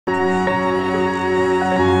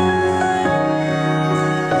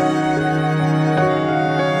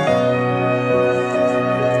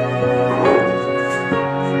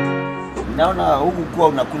kuwa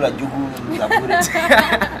unakula njugu za bure.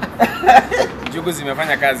 Njugu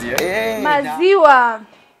zimefanya kazi Maziwa.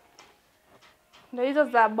 Ndio hizo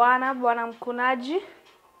za bwana mkunaji.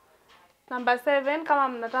 Number 7 kama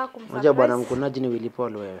mnataka kumsurprise. Unajua bwana mkunaji ni Willy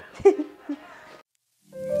Paul wewe.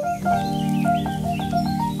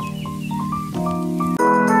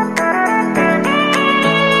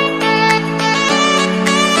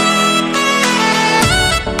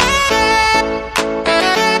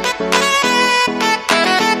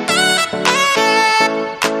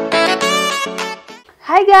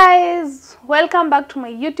 Hi guys, welcome back to my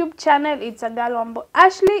YouTube channel. It's a girl Wambo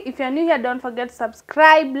Ashley. If you're new here, don't forget to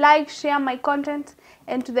subscribe, like, share my content,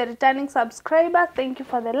 and to the returning subscriber, thank you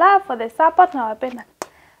for the love, for the support. Nawapenda.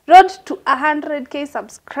 Road to 100k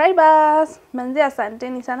subscribers. Manzi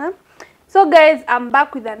asanteni sana. So guys, I'm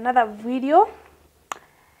back with another video.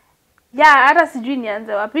 Yeah, hata sijui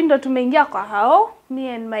nianze wapi, ndo tumeingia kwa hao.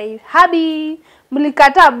 Me and my hubby.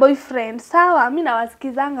 Mlikataa boyfriend. Sawa, mimi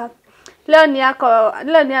nawasikizanga. Leo ni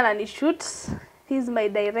anani shoot. He's my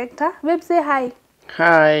director. Babe, say hi.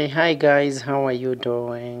 Hi guys, how are you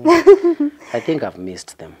doing? I think I've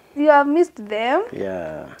missed them. You have missed them?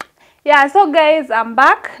 Yeah, so guys, I'm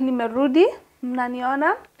back. Nimerudi.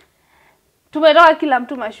 Mnaniona. Tumetoka kila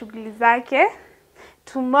mtu mashughuli zake.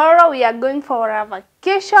 Tomorrow we are going for a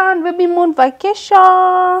vacation, baby moon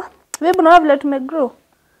vacation. Babe, unaona vile tumegrow?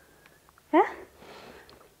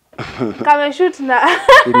 Kama shoot na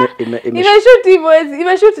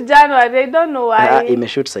imeshoot January, I don't know why.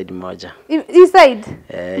 Imeshoot side moja. East side.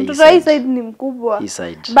 Mtoto hii side ni mkubwa. East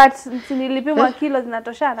side. But nilipimwa kilo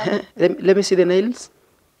zinatoshana. Let me see the nails.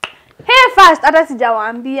 Hair first, hata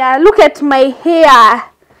sijawaambia. Look at my hair.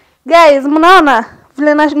 Guys, mnaona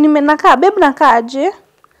vile nimenakaa, babe nakaa aje?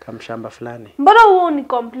 Kamshamba fulani. Mbona huo ni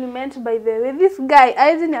compliment by the way. This guy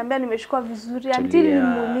aizi niambia nimeshukua vizuri until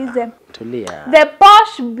nimuulize. Tulia. The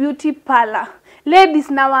Posh Beauty Parlor. Ladies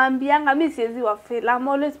nawaambianga mimi siwezi wafail. I'm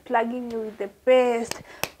always plugging you with the best.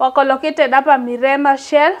 Wako located hapa Mirema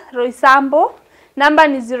Shell, Roysambo. Number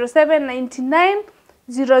ni 0799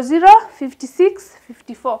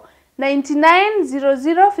 005654.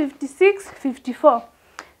 99005654.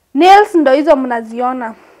 Nails ndo hizo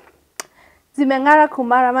mnaziona. Zimengara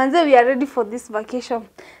kumara. Manze, we are ready for this vacation.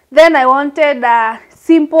 Then I wanted a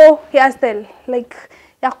simple hairstyle. Like,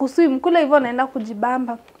 ya kuswim. Kule hivyo naenda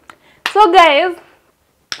kujibamba. So guys,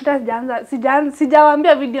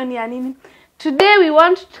 sijawaambia video ni ya nini. Today I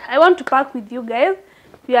want to pack with you guys.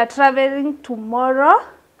 We are traveling tomorrow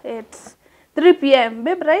at 3 p.m.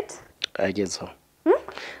 Babe, right? I guess so.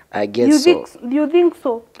 I guess so. You think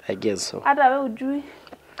so? I guess so. Hata wewe ujui.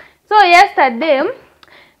 So yesterday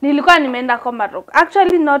nilikuwa nimeenda Komarok.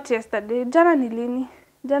 Actually not yesterday. Jana ni lini?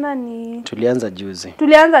 Jana ni Tulianza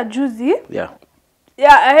juzi. Yeah,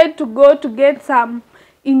 I had to go to get some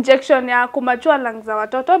injection ya kumachua lungs za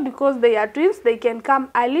watoto because they are twins. They can come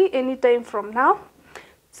early anytime from now.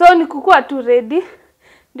 So nikukua tu ready.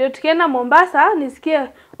 Ndio tukienda Mombasa nisikie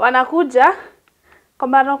wanakuja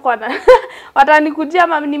Komarok watanikujia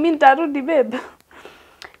mama ni mimi nitarudi babe.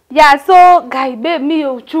 Yeah, so guy babe, mimi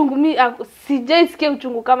uchungu sijaisikia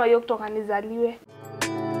uchungu kama hiyo kutoka nizaliwe.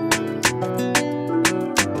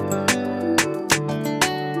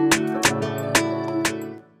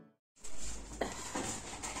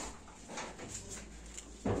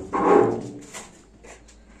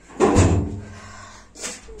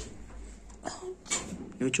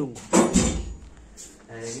 Ni uchungu.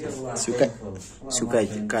 Suka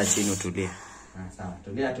kaa chini utulie. Sawa,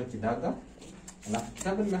 tulia tu kidogo. Alafu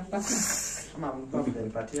kitabu nimekupata. Kama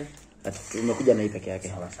mnipatie. Umekuja na hii peke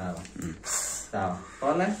yake. Sawa. Sawa.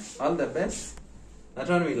 All the best. That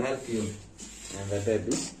one will help you. And the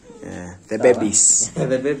babies. Yeah, the babies.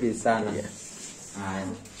 The babies sana. Yeah.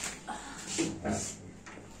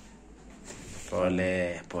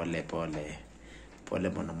 Pole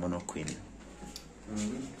mono queen.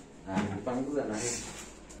 Panguza na hii.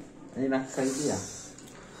 Inakusaidia.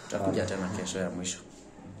 Tutakuja tena kesho ya mwisho.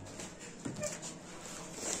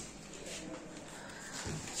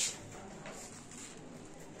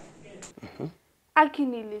 Aki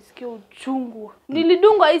nilisikia uchungu.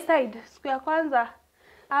 Nilidungwa hii side siku ya kwanza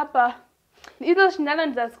hapa. Hizo shindano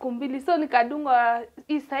ni za siku mbili, so nikadungwa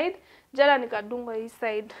hii side, jana nikadungwa hii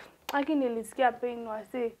side. Aki nilisikia pain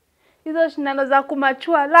wase. Hizo shindano za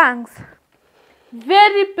kumachua lungs.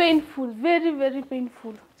 Very painful, very very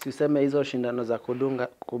painful. Si useme hizo shindano za kudunga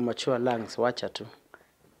kumachua lungs, wacha tu.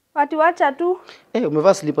 Wacha tu.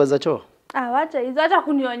 Umevaa slippers za choo? Wacha hizo, hata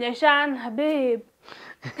kunionyeshana babe.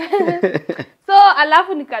 So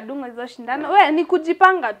alafu nikadunga hizo shindano. We ni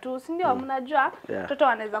kujipanga tu, si ndio? Mnajua watoto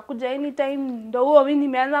wanaweza kuja anytime, ndio huo mimi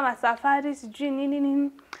nimeanza masafari sijui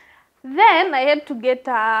nini. Then I had to get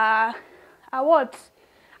a what?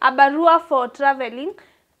 A barua for traveling.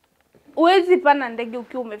 Uwezi pana ndege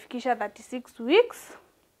ukiwa umefikisha 36 weeks.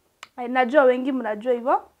 Najua wengi mnajua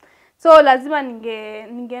hivyo. So lazima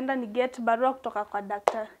ningeenda ni get barua kutoka kwa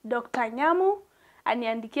Dr. Nyamu,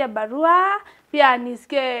 aniandikie barua, pia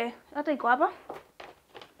nisikie hata iko hapa.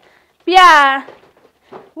 Pia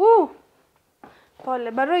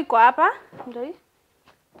pole, barua iko hapa, ndio hii.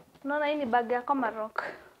 Unaona hii ni bag ya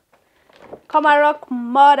Comarock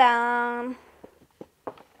Modern.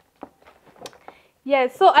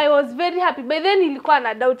 Yes, so I was very happy. By then nilikuwa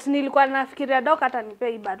na doubt, nilikuwa nafikiria doc hata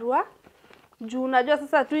nipe hii barua. Juu unajua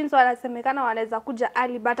sasa twins wanasemekana wanaweza kuja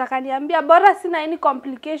early, but akaniambia bora sina any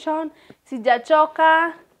complication,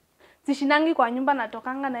 sijachoka, sishinangi kwa nyumba,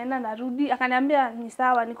 natokanga naenda narudi. Akaniambia ni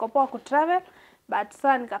sawa, niko poa ku travel, but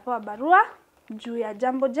sasa nikapewa barua juu ya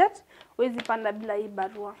Jambo Jet, huwezi panda bila hii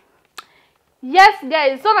barua. Yes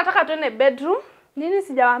guys, so nataka tuende bedroom. Nini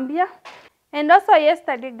sijawaambia? And also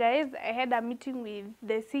yesterday guys, I had a meeting with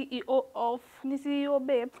the CEO of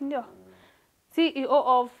CEO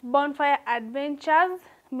of Bonfire Adventures,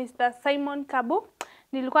 Mr. Simon Kabu.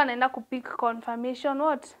 Nilikuwa naenda kupick confirmation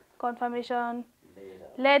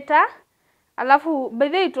letter. Alafu by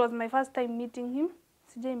the way, it was my first time meeting him.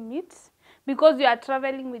 Sijai meet because we are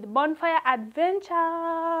traveling with Bonfire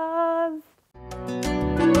Adventures.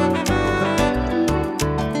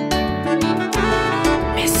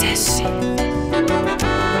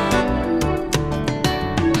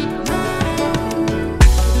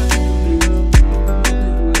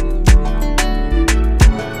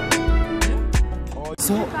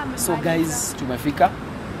 So guys, tumefika.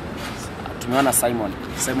 Tumeona Simon.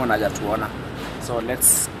 Simon hajatuona. So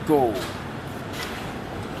let's go.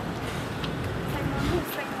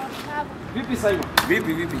 Vipi Simon?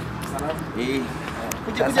 Vipi? Salamu.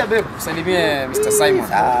 Kuja babe, kusalimie Mr. Simon.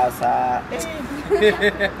 Sasa.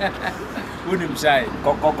 Huyu ni mshai.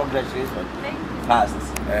 Congratulations. Fast.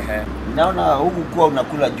 Naona huku kwa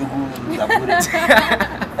unakula jugu za bure.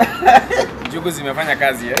 Jugu zimefanya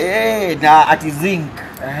kazi na ati zinc.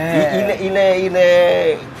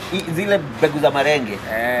 Ile zile mbegu za marenge.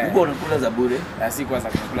 Huko unakula za bure. Si kwanza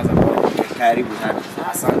unakula za bure. Karibu sana.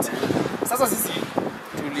 Asante. Sasa sisi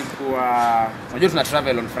tulikuwa unajua tuna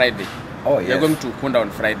travel on Friday. We are going to Kunda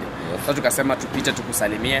on Friday. Sasa tukasema tupite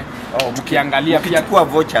tukusalimie. Tukiangalia pia tukichukua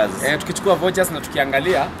vouchers. Tukichukua vouchers na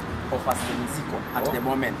tukiangalia offers ziko at the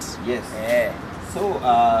moment. Yes. So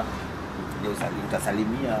ndio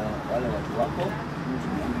utasalimia wale watu wako.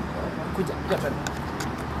 Kuja tena.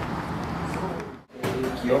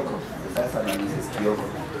 Kioko. Sasa na Mrs. Kioko.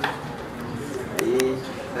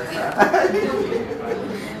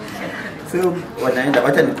 So wanaenda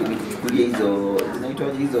wacha nikuchukulie hizo zinaitwa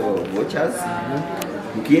hizo vouchers.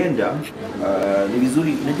 Mkienda ni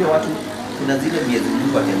vizuri, unajua watu kuna zile miezi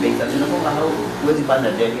Mungu atembea zinakuwa hao huwezi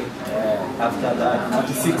panda ndege after that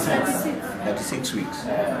 36 weeks.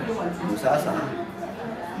 Sasa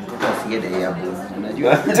mtoto asiende hapo,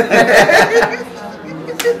 unajua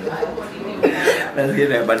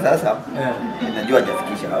lazima sasa najua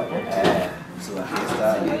hajafikisha hapo. So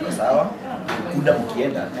sasa ni sawa. Kunda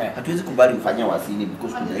mkienda hatuwezi kubali mfanya wasini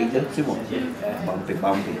because kuna ile simo bampe.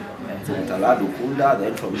 So mtalala Kunda,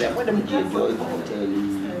 then from there kwenda mjienjoy kwa hoteli.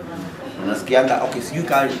 Unasikianga sijui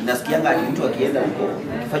kali nasikianga ati mtu akienda huko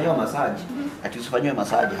akifanywa massage ati usifanywe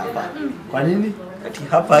massage hapa. Kwa nini? Ati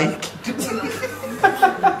hapa hiki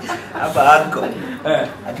hapa anko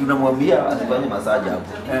ati unamwambia asifanye massage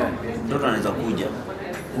hapo. Mtoto anaweza kuja.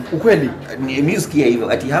 Ukweli? Mimi sikia hivyo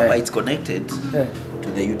ati hapa it's connected to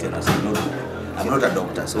the uterus. I'm not a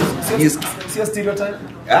doctor, so sio stereotype.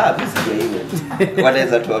 This is hivyo.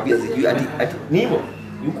 Wanaweza tuambia sijui ati ni hivyo.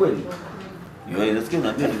 Ni kweli. Unasikia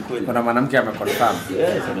unaambia ni kweli. Kuna mwanamke ameconfirm.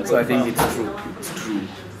 Yes, so I think it's true.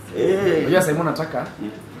 Unajua Simon nataka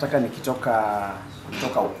nikitoka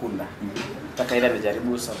Ukunda. Nataka ile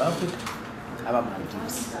nijaribu South Africa ama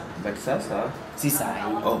Maldives. But sasa si sahi.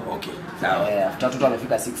 Okay. Sawa. Watoto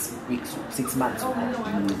wamefika 6 months.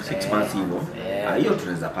 6 months hivyo. Hiyo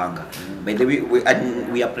tunaweza panga. By the way,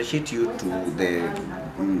 we appreciate you to the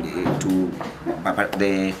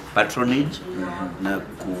patronage na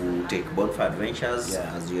ku take Bonfire Adventures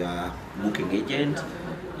as your booking agent.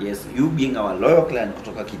 Yes, you being our loyal client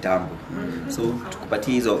kutoka kitambo. So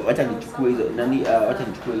tukupatie hizo, wacha nichukue hizo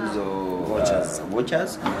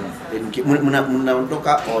vouchers. Then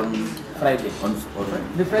mnaondoka on Friday. On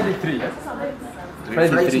the Friday 3,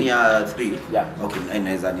 Flight ni ya 3. Yeah. Okay,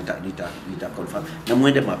 naweza nita confirm. Na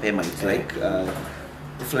muende mapema. It's like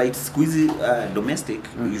flights squeezy domestic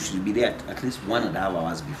you should be there at least 1.5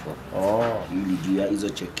 hours before. Ili juu ya hizo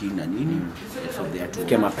check-in na nini. So they are to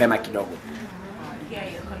Kema mapema kidogo. Here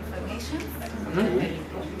are your confirmations.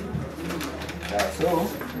 So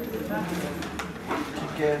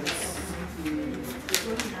tickets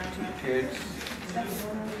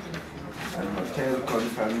and hotel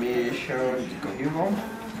confirmation ziko hivyo.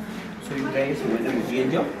 So you guys muende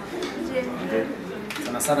mjienjo.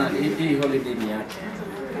 Sana hii holiday ni yake.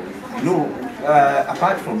 No,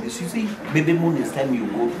 apart from this, you see, baby moon is time you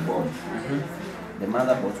go to born. The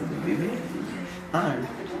mother born to the baby, and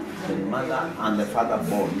the mother and the father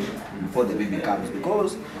born before the baby comes.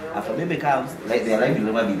 Because after baby comes, like their life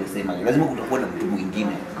will never be the same again. Lazima kutakuwa na mtu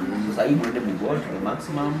mwingine. Sasa hii mwende mgo to the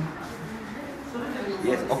maximum.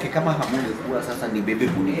 Yes, okay, kama hamuni kuwa sasa ni baby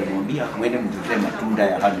moon nimwambia mwende mtutee matunda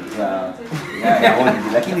ya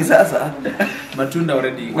holiday. Lakini sasa Matunda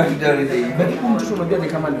already. But mtoto unajua ni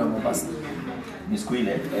kama ni wa Mombasa. ni siku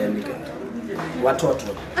ile Watoto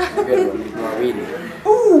ni wawili.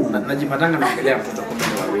 Najipatanga naongelea mtoto kumbe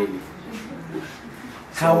ni wawili.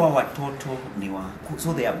 Hawa watoto ni wa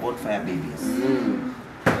so they are bonfire babies.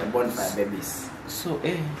 Bonfire babies. So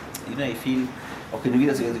you know I feel okay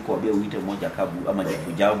ningine siwezi kuambia uite moja kabu ama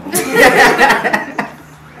jabu.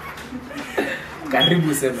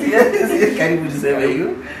 Karibu sema. Karibu tuseme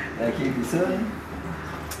hiyo. Lakini so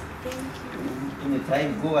time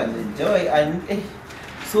go and enjoy and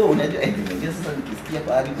so unajua unajua sasa nikisikia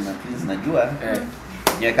pahali kuna please najua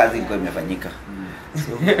nyewe kazi ilikuwa imefanyika.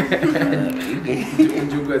 So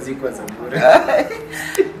njugu ziko za bure.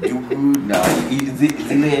 Njugu na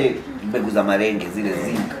zile mbegu za marenge zile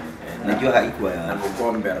zinc. Najua haikuwa ya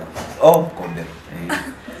kombero. Kombero.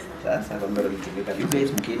 Sasa kombero nitumika you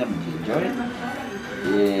guys mkienda mjienjoy.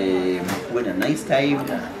 Mkuwe na nice time.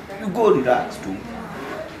 You go relax too.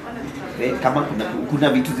 Kama kuna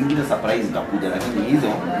vitu zingine surprise zitakuja lakini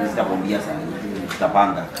hizo zitakwambia sana.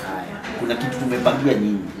 Tutapanga. Kuna kitu tumepangia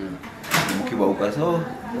nyinyi. Mkiwa huko so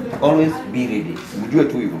always be ready. Mjue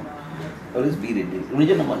tu hivyo. Always be ready.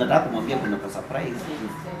 Unajua nataka kumwambia kuna surprise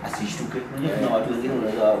asishtuke. Unajua kuna watu wengine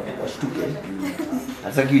wanaweza washtuke.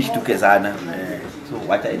 Sasa kiishtuke sana. So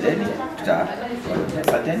wacha endeni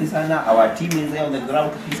asanteni sana. Our team is there on the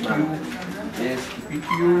ground to keep you. Yes, keep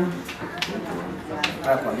you.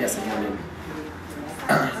 Nakwambia sasa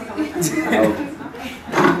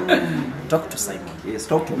talk to Simon. Yes,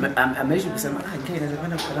 talk to me. Ameishi kusema ingia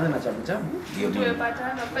inawezekana kukutana na jabu. Ndio mimi.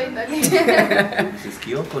 Tumepatana finally.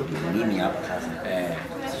 Sikioko ndio nini hapa sasa?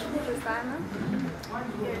 Nashukuru sana.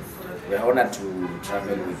 We are honored to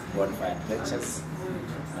travel with Bonfire Adventures.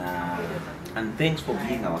 And thanks for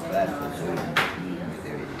being our client for so long.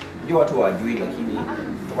 Ndio watu wajui lakini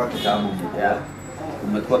kutoka kitambo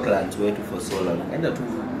umekuwa client wetu for so long. And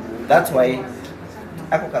that's why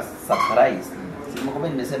ako ka surprise.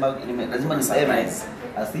 Nimesema lazima niseme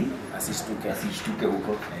asishtuke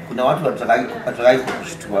huko. Kuna watu watakaye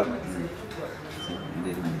kukushtua.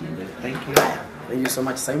 Thank you. Thank you so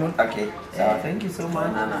much Simon. Okay. Thank you so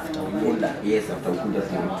much. After Ukunda. Yes, after Ukunda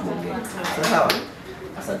tuongee. Sawa.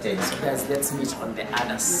 Asante. So guys, let's meet on the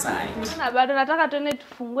other side. Na bado nataka tuende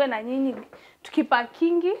tufungue na nyinyi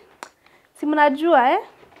tukipakingi. Si mnajua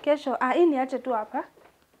kesho hii niache tu hapa.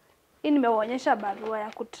 Hii nimewaonyesha barua ya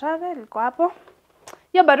kutravel iko hapo.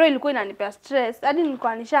 Hiyo barua ilikuwa inanipea stress. Hadi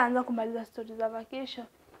nilikuwa nishaanza kumaliza stories za vacation.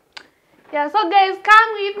 Yeah, so guys,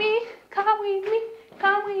 come with me. Come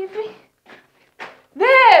with me.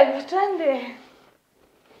 Babe, twende.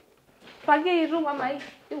 Pakia hii room ama hii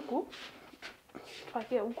huku.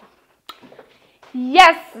 Pakia huku.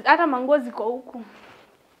 Yes, hata manguo ziko huku.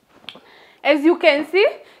 As you can see,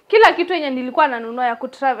 kila kitu yenye nilikuwa nanunua ya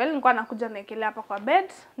kutravel nilikuwa nakuja naekelea hapa kwa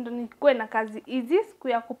bed ndio nikuwe na kazi easy siku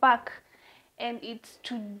ya kupack. And it's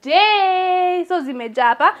today. So zimejaa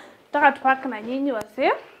hapa. Nataka tupack na nyinyi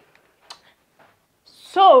wase.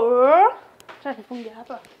 So, acha nifunge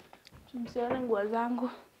hapa. Msione nguo zangu.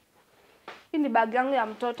 Hii ni bag yangu ya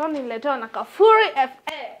mtoto nililetewa na Kafuri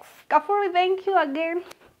FX. Kafuri, thank you again.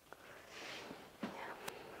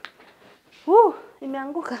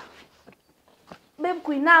 Imeanguka. Babe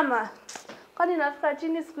kuinama. Kwani nafika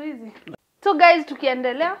chini siku hizi? So guys,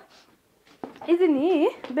 tukiendelea. Hizi ni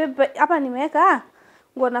babe hapa nimeweka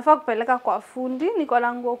nguo nafaa kupeleka kwa fundi. Niko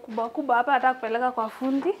na nguo kubwa hapa nataka kupeleka kwa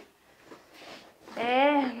fundi.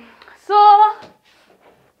 So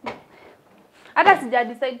hata sija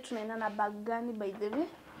decide tunaenda na bag gani by the way.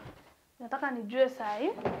 Nataka nijue saa hii.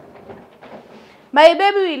 My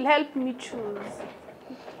baby will help me choose.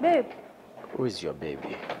 Babe, Who is your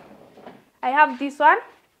baby? I have this one.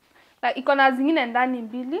 Like iko na zingine ndani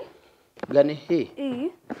mbili. Gani hii?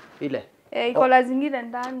 Hii. Ile. Iko na zingine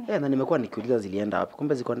ndani. Na nimekuwa nikiuliza zilienda wapi.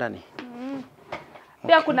 Kumbe ziko ndani.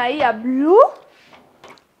 Pia kuna hii ya blue.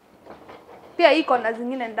 Pia iko na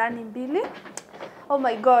zingine ndani mbili. Oh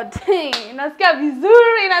my god. Nasikia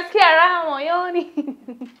vizuri, nasikia raha moyoni.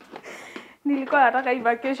 Nilikuwa nataka hii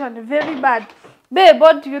vacation very bad. Babe,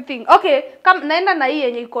 what do you think? Okay, naenda na hii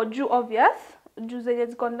yenye iko juu obvious. Juu zenye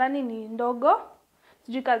ziko ndani ni ndogo.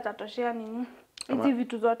 Sijui kazi zatoshea nini. Hizi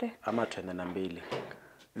vitu zote. Ama tuende na mbili.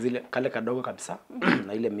 Zile kale kadogo kabisa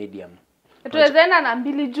na ile medium. Tuwezeenda na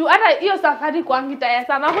mbili juu. Hata hiyo safari kwangu taya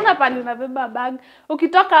sana. Hakuna pali unabeba bag.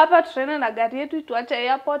 Ukitoka hapa tuende na gari yetu tuache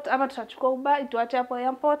airport ama tutachukua Uber tuache hapo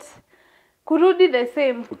airport. Kurudi the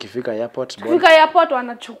same. Ukifika airport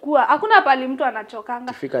wanachukua. Hakuna pali mtu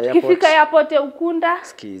anachokanga. Ukifika airport ya Ukunda.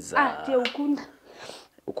 Sikiza. Ya Ukunda.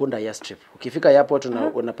 Ukunda ya strip. Ukifika airport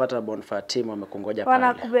unapata Bonfire team wamekungoja pale.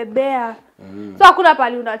 Wanakubebea. So hakuna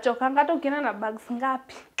pali unachokanga hata ukienda na bags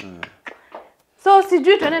ngapi. So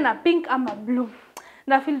sijui tuende na pink ama blue.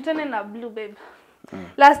 Na feel tuende na blue babe.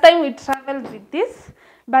 Last time we traveled with this,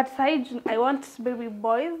 but side I want baby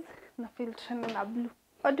boys. Na feel tuende na blue.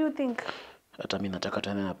 What do you think? Hata mimi nataka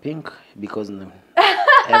tuende na pink because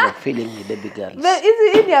I have a feeling with baby girls.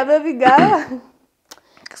 Is it your baby girl?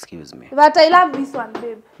 Excuse me. But I love this one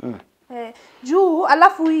babe. Juu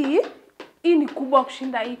alafu hii ni kubwa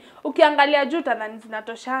kushinda hii. Ukiangalia juu tanani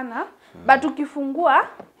zinatoshana, but ukifungua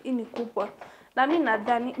hii ni kubwa. Na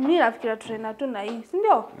mimi nafikiria tunaenda tu na hii, si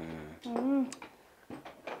ndio?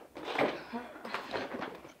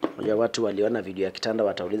 Ya watu waliona video ya kitanda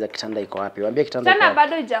watauliza kitanda iko wapi? Waambie kitanda iko wapi.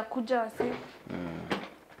 Bado haijakuja wasi.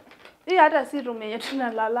 Hii hata si room yenye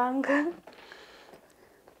tunalalanga.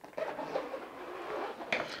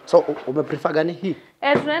 So umeprefer gani hii?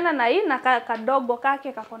 Tunaenda na hii na kadogo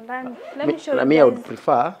kake kako ndani. Let me show you. Na mimi I would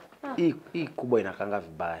prefer hii kubwa inakanga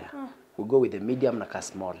vibaya. We go with the medium na ka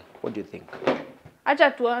small. What do you think?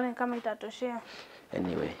 Acha tuone kama itatoshea.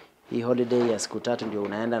 Anyway, hii holiday ya siku 3 ndio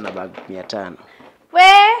unaenda na bag 500. We,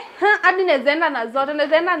 hadi nezaenda na zote,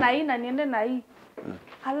 nezaenda na hii na niende na hii.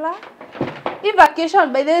 Hala. Hii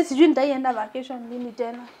vacation by the way sijui nitaienda vacation lini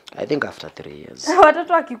tena. I think after 3 years.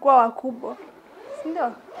 Watoto wakikuwa wakubwa.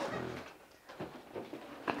 Ndio.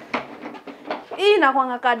 Hii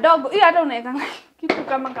inakuanga kadogo. Hii hata unaweka kitu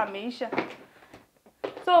kama kameisha.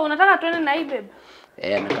 So unataka tuende na hii babe?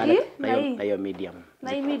 Na hiyo medium.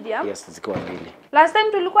 Na hii medium? Yes, ziko mbili. Last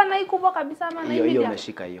time tulikuwa na hii kubwa kabisa ama na hii medium? Hiyo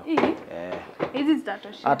umeshika hiyo. Hizi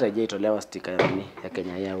zitatoshea. Hata haijatolewa sticker ya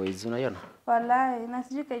Kenya Airways unaiona? Wallahi, na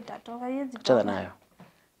sijui kama itatoka hizi. Chana nayo.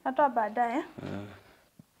 Hata baadaye.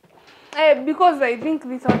 Because I think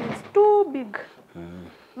this one is too big.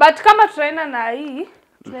 But kama tunaenda na hii,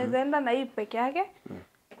 tunaweza enda na hii peke yake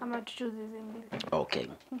ama tuchoose hizi mbili. Okay.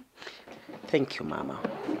 Thank you mama.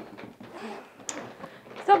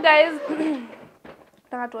 So guys,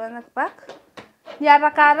 nataka tuanze kupack. Ni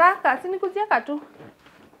haraka, si nikuzieka tu.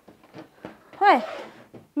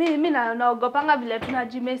 Mimi naogopanga vile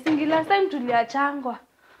tunajimesingi last time tuliachangwa.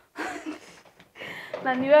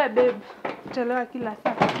 Na ni wewe babe, chelewa kila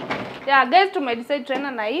saa. Yeah guys, tumedecide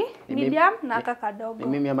tuenda na hii medium na kaka dogo.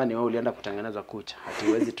 Mimi ama ni wewe ulienda kutengeneza kucha.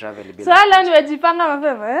 Hatuwezi travel bila. So leo nimejipanga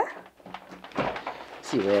mapema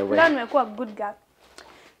Si wewe. Leo nimekuwa good girl.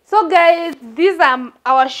 So guys, these are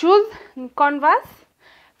our shoes in Converse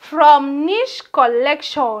from Niche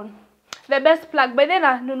Collection. The best plug. By the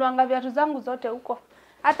way, nunuanga viatu zangu zote huko.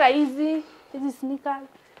 Hata hizi sneakers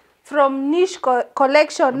from Niche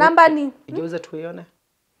Collection. Namba ni Igeuza tuione.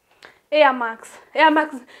 Air Max.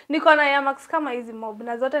 Niko na Air Max kama hizi mob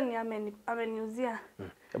na zote ni ameniuzia.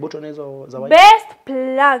 Hebu tuone hizo za white. Best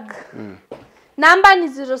plug. Namba ni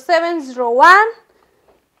 0701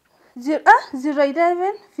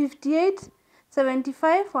 011 58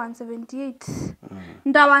 75 178.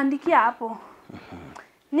 Ndawaandikia hapo.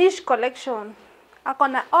 Niche Collection.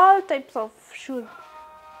 Akona all types of shoes.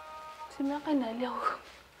 Simu yako inalia huko.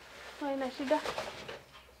 Haina shida.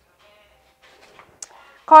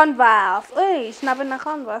 Converse. Napenda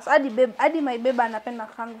Converse. Hadi my babe anapenda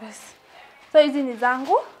Converse. So hizi ni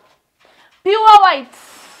zangu. Pure white.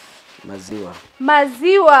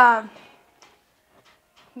 Maziwa.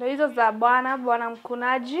 Ndio hizo za bwana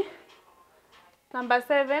mkunaji. Number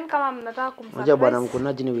 7 kama mnataka kumsurprise. Unajua bwana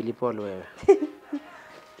mkunaji ni Willy Paul wewe.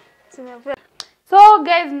 So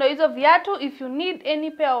guys, ndio hizo viatu. If you need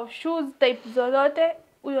any pair of shoes type zozote,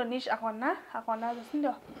 huyo Niche akona si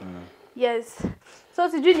ndio? Yes. So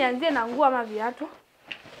sijui nianzie na nguo ama viatu.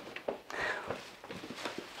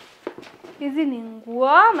 Hizi ni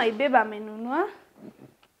nguo my babe amenunua.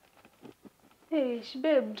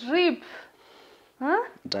 Babe drip.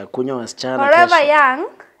 Nitakunywa wasichana Forever kesho. Young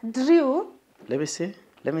Drew.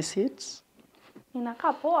 Let me see it.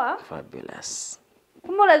 Inakaa poa. Fabulous.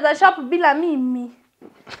 Kumbe unaweza shop bila mimi.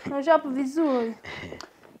 Na shop vizuri.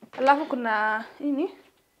 Alafu kuna nini?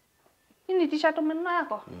 Hii t-shirt umenunua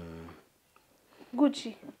yako?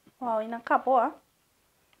 Gucci. Wow, inakaa poa.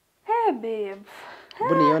 Hey babe.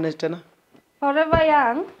 Hebu nione tena. Forever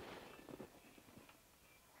Young.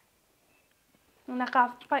 Unakaa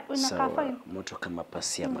fine. Moto kama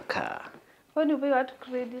pasi ya makaa. Wewe ni upewe watu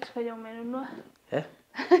credit kwenye umenunua.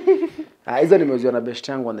 Hizo nimeziona na best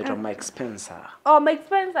yangu anaitwa Mike Spencer. Oh, Mike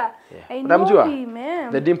Spencer. Yeah. I Unamjua? know him,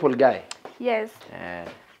 man. The dimple guy. Yes.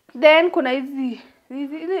 Then kuna hizi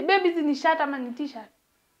baby, hizi ni shirt ama ni t-shirt?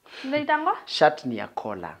 Unaitanga? Shirt ni ya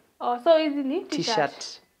collar. Oh, so hizi ni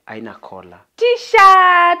T-shirt haina collar.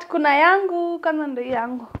 T-shirt kuna yangu kama ndio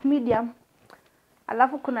yangu medium.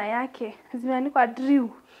 Alafu kuna yake zimeandikwa Drew.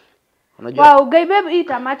 Unajua? Wow, guy babe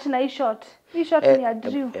ita match na hii short. Hii short ni ya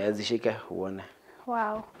Drew. Zishike uone.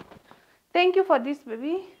 Wow. Thank you for this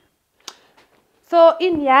baby. So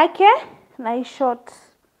in yake na hii short.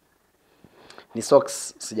 Ni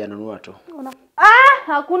socks sijanunua tu.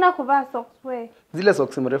 Hakuna kuvaa socks we. Zile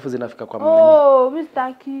socks mrefu zinafika kwa mimi. Oh,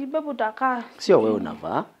 mistaki babe utakaa. Sio wewe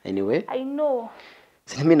unavaa. Anyway. I know.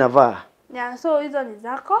 Si mimi navaa. Yeah, so hizo ni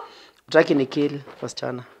zako. Utaki ni kill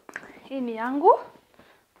wasichana. Hii ni yangu.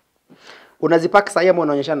 Unazipack sasa ama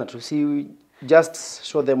unaonyeshana tu? Si just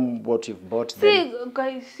show them what you've bought then. See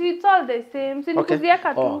guys, it's all the same. Si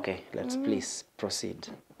nikuzieka tu. Oh, okay. Let's please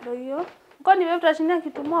proceed. Ndio hiyo. Kwani wewe tutashindia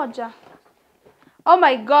kitu moja? Oh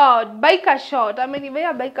my god, biker short.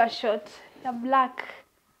 Amenibaya biker short ya black.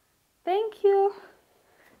 Thank you.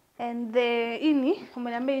 And the ini,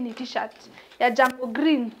 umeniambia hii ni t-shirt ya Jungle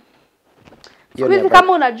Green. Siku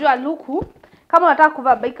kama unajua luku, kama unataka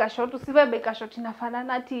kuvaa biker short, usivae biker short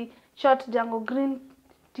inafanana ati short Jungle Green,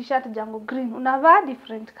 t-shirt Jungle Green. Unavaa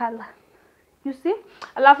different color. You see?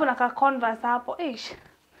 Alafu naka Converse hapo.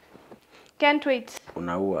 Can't wait.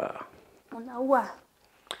 Unaua.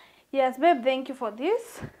 Yes, babe, thank you for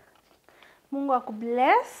this. Mungu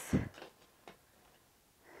akubless.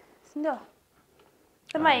 Ndio.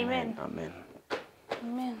 Sema amen.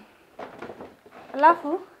 Amen.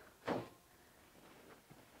 Alafu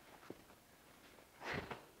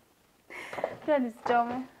pia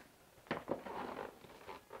nisichome.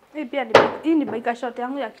 Hii ni biker short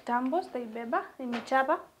yangu ya kitambo, sitaibeba,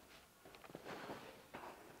 nimechapa.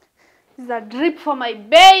 This is a drip for my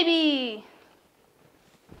baby.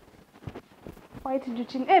 White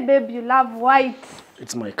juchini. Hey babe, you love white.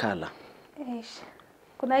 It's my color.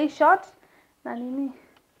 Kuna hii short na nini?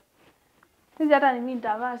 Hizi hata ni mimi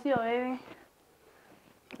nitavaa, sio wewe.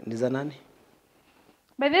 Ni za nani?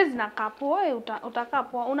 Bebe zinakaa poa, utakaa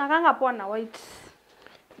poa. Unakanga poa na white.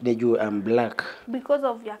 Did you black? Because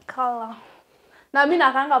of your color. Na mimi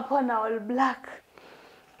nakanga poa na all black.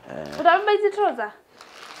 Utabeba hizi trouser?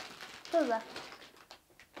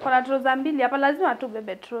 Kuna trouser mbili hapa, lazima tu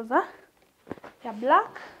bebe trouser ya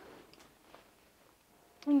black.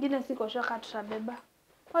 Ingine siko shoka tutabeba.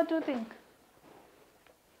 What do you think?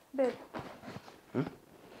 Babe.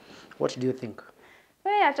 What do you think?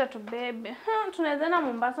 Acha tubebe. Tunaweza na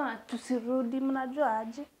Mombasa na tusirudi, mnajua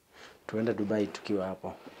aje? Tuende Dubai tukiwa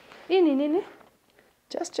hapo. Hii ni nini?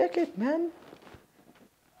 Just check it, man.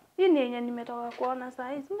 Hii ni yenye nimetoka kuona saa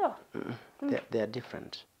hizi, ndio? They are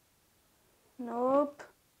different. Nope.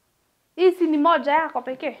 Hii si ni moja yako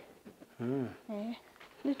pekee?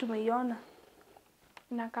 Ni tumeiona.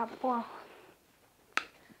 Inakaa poa.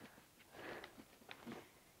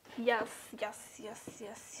 Yes.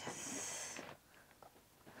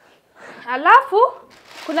 Alafu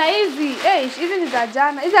kuna hizi, hizi ni za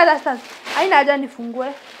jana. Hizi hata sasa haina haja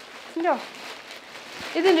nifungue. Ndio.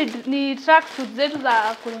 Hizi ni tracksuit zetu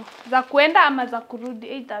za kuenda ama za kurudi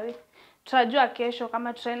either way. Tutajua kesho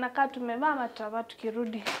kama tutaenda kaa tumevaa ama tutavaa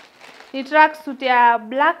tukirudi. Ni tracksuit ya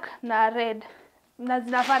black na red. Na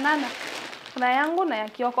zinafanana. Kuna yangu na ya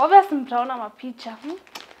Kioko. Obviously mtaona mapicha.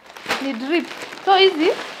 Ni drip. So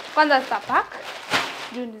hizi kwanza zitapack.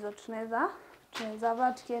 Juu ndizo tunaweza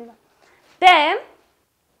vaa tukienda. Then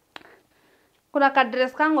kuna ka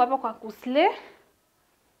dress kangu hapa kwa kusle.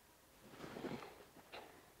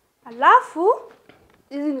 Alafu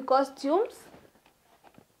hizi ni costumes.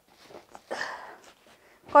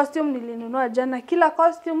 Costume nilinunua jana. Kila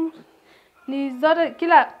costume ni zote,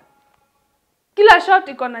 kila short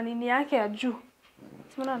iko na nini yake ya juu.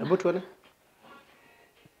 Unaona? Hebu tuone.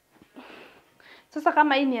 Sasa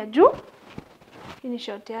kama hii ni ya juu, hii ni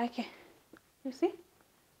short yake. You see?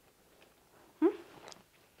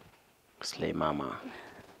 Slay mama.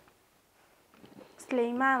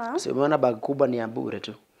 Sleimana. So umeona bag kubwa ni ya bure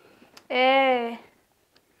tu.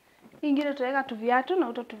 Ingine tutaweka tu viatu na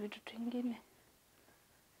uto tu vitu vingine.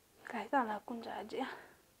 Kaika nakunja aje.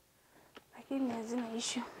 Lakini hazina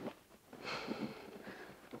issue.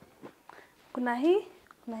 Kuna hii.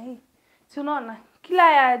 Si unaona?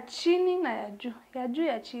 Kila ya chini na ya juu. Ya juu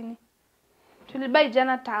ya chini. Tulibai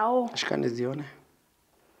jana tao. Shikani zione.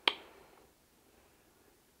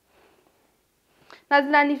 Na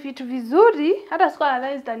zinanifitu vizuri, hata sikuwa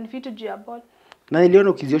nadhani zitanifitu juu ya ball. Na niliona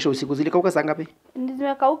ukiziosha usiku zilikauka saa ngapi?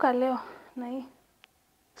 Zimekauka leo na hii.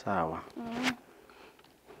 Sawa.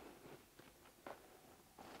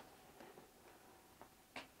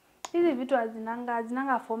 Hizi vitu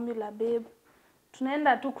hazinanga formula babe.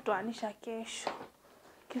 Tunaenda tu kutoanisha kesho.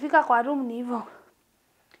 Kifika kwa room ni hivyo.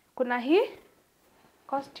 Kuna hii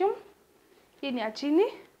costume. Hii ni ya chini.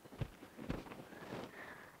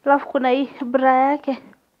 Alafu kuna hii bra yake.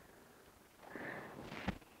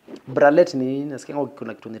 Bralet ni nini? Nasikia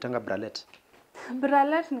kuna kitu nitanga bralet.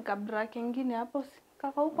 Bralet ni kabra kingine hapo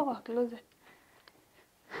kaka huko kwa closet.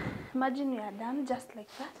 Imagine you are done just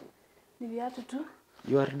like that. Ni viatu tu.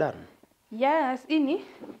 You are done. Yes, ini.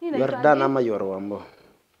 You are done ama you are wambo.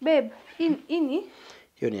 Babe, ini.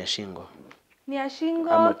 Hiyo ni ya shingo. Ni ya shingo,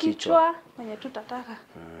 ama kichwa, mwenye tutataka.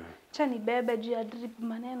 Cha ni bebe juu ya drip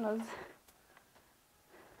manenos.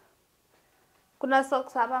 Kuna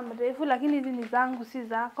socks hapa mrefu lakini hizi ni zangu si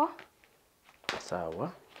zako.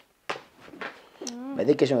 Sawa.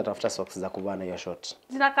 Baadhi kesho natafuta socks za kuvaa na hiyo short.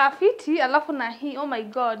 Zinakaa fiti alafu na hii, oh my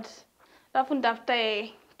god. Alafu nitafuta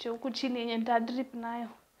huku chini yenye nita drip nayo.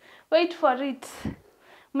 Wait for it.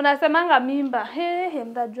 Mnasemanga mimba.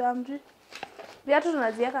 Mtajua mji. Viatu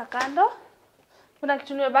tunaziweka kando. Kuna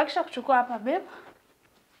kitu nimebakisha kuchukua hapa babe.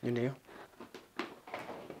 Nini hiyo?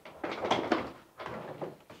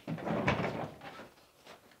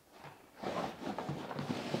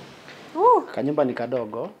 Kanyumba ni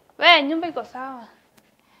kadogo. Nyumba iko sawa.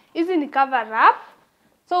 Hizi ni cover up.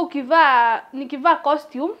 So nikivaa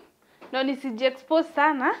costume na nisije expose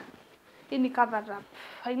sana. Hii ni cover up.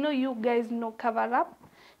 I know you guys know cover up.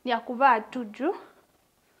 Ni ya kuvaa tu juu.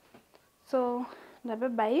 So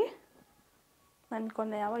nabeba hii na niko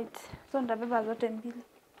na ya white. So nabeba zote mbili.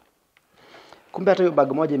 Kumbe hata hiyo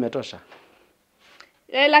bag moja imetosha.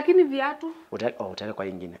 Lakini viatu Utaweka kwa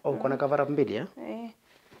nyingine. Uko na cover up mbili eh?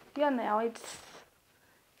 Hiyo na ya white.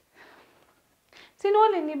 Sini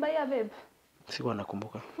wale ni baya babe. Sikuwa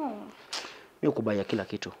nakumbuka. Mimi kubaya kila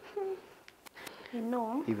kitu. You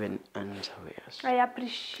know. Even underwears. I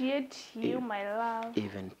appreciate you my love.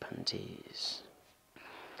 Even panties.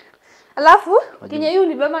 Alafu kenye hii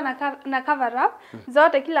unibeba na cover up.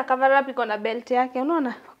 Zote kila cover up iko na belt yake.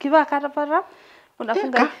 Unaona? Ukivaa cover up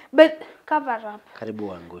unafunga belt cover up. Karibu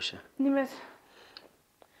uangusha.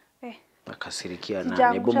 Nakasirikia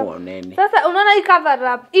na hebu muoneni. Sasa unaona hii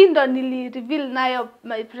cover up hii ndo nili reveal nayo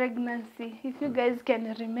my pregnancy. If you guys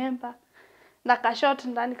can remember. Na ka short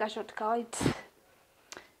ndani ka short ka white.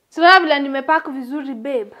 Sio bila nimepack vizuri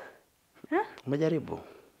babe. Umejaribu?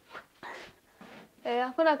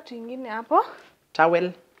 Hakuna kitu kingine hapo.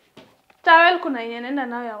 Towel Kuna yenye nenda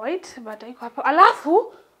nayo ya white but haiko hapo.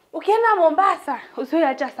 Alafu ukienda Mombasa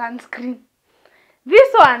usiacha sunscreen.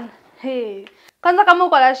 This one, kwanza kama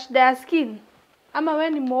uko na shida ya skin ama wewe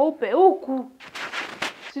ni mweupe huku.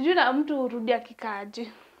 Sijui na mtu urudi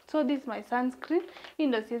akikaje. So this is my sunscreen. Hii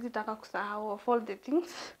ndio siwezi taka kusahau of all the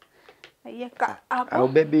things. Yeka hapo. Au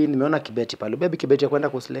baby nimeona kibeti pale. Baby kibeti ya kwenda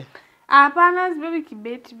kusle. Hapana, baby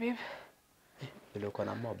kibeti baby. Ile uko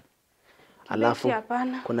na mob. Alafu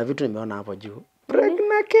kuna vitu nimeona hapo juu.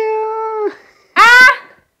 Pregnant.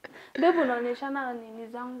 Babe unaonyeshana nini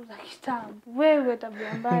zangu za kitambo. Wewe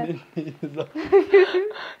tabia mbaya.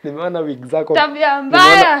 Nimeona wig zako. Tabia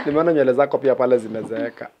mbaya. Nimeona nywele zako pia pale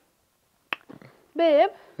zimezeeka. Babe.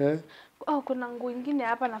 Kuna nguo nyingine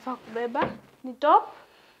hapa nafaa kubeba. Ni top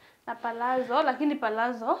na palazzo, lakini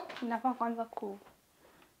palazzo inafaa kwanza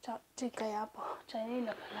cheka hapo. Chaini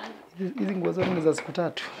na palazzo. Hizi nguo zote ni za siku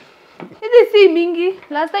 3. Hizi si mingi.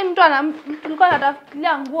 Last time tulikuwa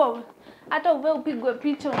tunatafutia nguo. Hata uwe upigwe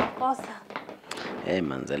picha unakosa.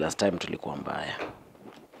 Manze last time tulikuwa mbaya.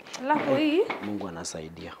 Alafu hii Mungu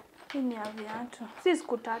anasaidia. Hii ni ya viatu. Si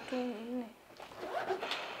siku 3 4.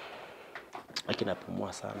 Lakini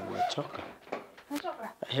napumua sana, nimechoka.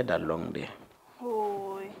 Umechoka? I had a long day.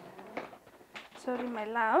 Sorry my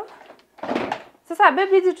love. Sasa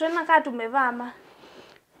baby hizi tunaona kama tumevaa ama.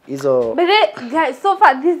 Hizo But guys, so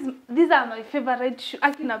far these are my favorite shoes.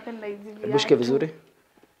 Aki napenda hizi viatu. Hebu shike vizuri.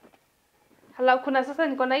 Hala kuna sasa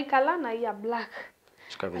niko na hii color na hii ya black.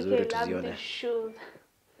 Shika vizuri tuzione.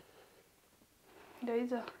 Ndio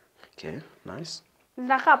hizo. Okay, nice.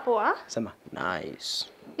 Zinakaa poa. Sema nice.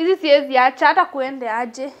 Hizi siwezi acha hata kuende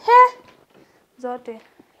aje. He. Zote.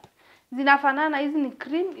 Zinafanana, hizi ni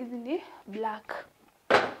cream, hizi ni black.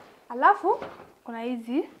 Alafu kuna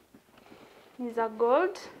hizi ni za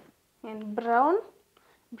gold and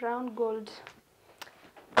brown gold.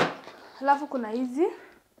 Alafu kuna hizi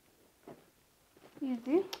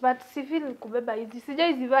but si feel kubeba hizi.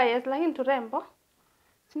 Sijaizivaa yes, lakini turembo.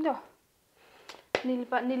 Si ndio?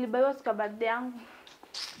 Nilibaiwa siku birthday yangu.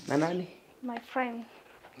 Na nani? My friend.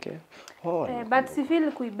 Okay. But si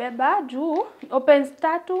feel kuibeba juu opens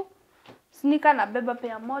 3, sneaker na beba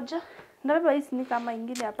pia moja. Nabeba hii sneaker ama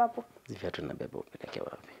ingine hapa hapo. Viatu na beba upeleke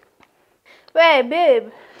wapi? We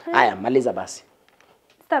babe. Haya, maliza basi.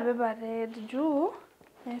 Sitabeba red juu.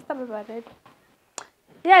 Sitabeba red.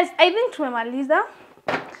 Yes, I think tumemaliza.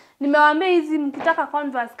 Nimewaambia hizi mkitaka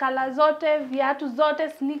Converse color zote, viatu zote,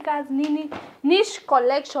 sneakers, nini, niche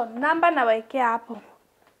collection. Namba nawekea hapo.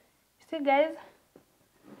 See guys?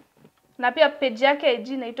 Na pia page yake IG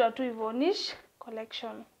inaitwa tu hivyo, niche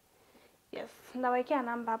collection. Yes, nawekea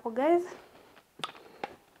namba hapo guys.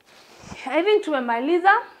 I think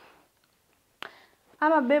tumemaliza.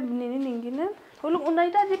 Ama babe ni nini nyingine?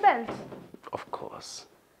 Unahitaji belt? Of course.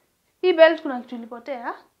 Hii belt kuna kitu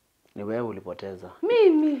ilipotea? Ni wewe ulipoteza.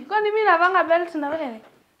 Mimi? Kwani mimi navanga belt na wewe?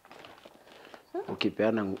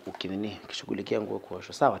 Ukipeana ukishughulikia nguo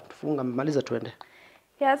kuosha. Sawa, tufunga maliza tuende.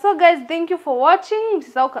 Yeah, so guys, thank you for watching.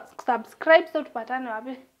 Msisahau subscribe so tupatane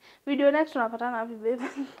wapi? Video next tunapatana wapi babe?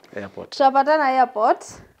 Airport. Tunapatana airport.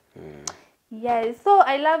 Yes, so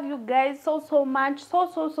I love you guys so much.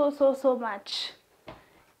 So much.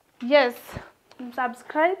 Yes,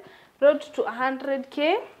 subscribe. Road to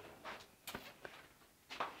 100k.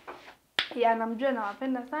 Yeah, namjua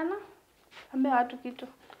nawapenda sana. Ambia watu kitu.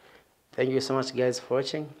 Thank you so much guys for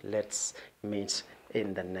watching. Let's meet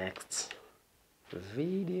in the next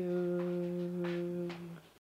video.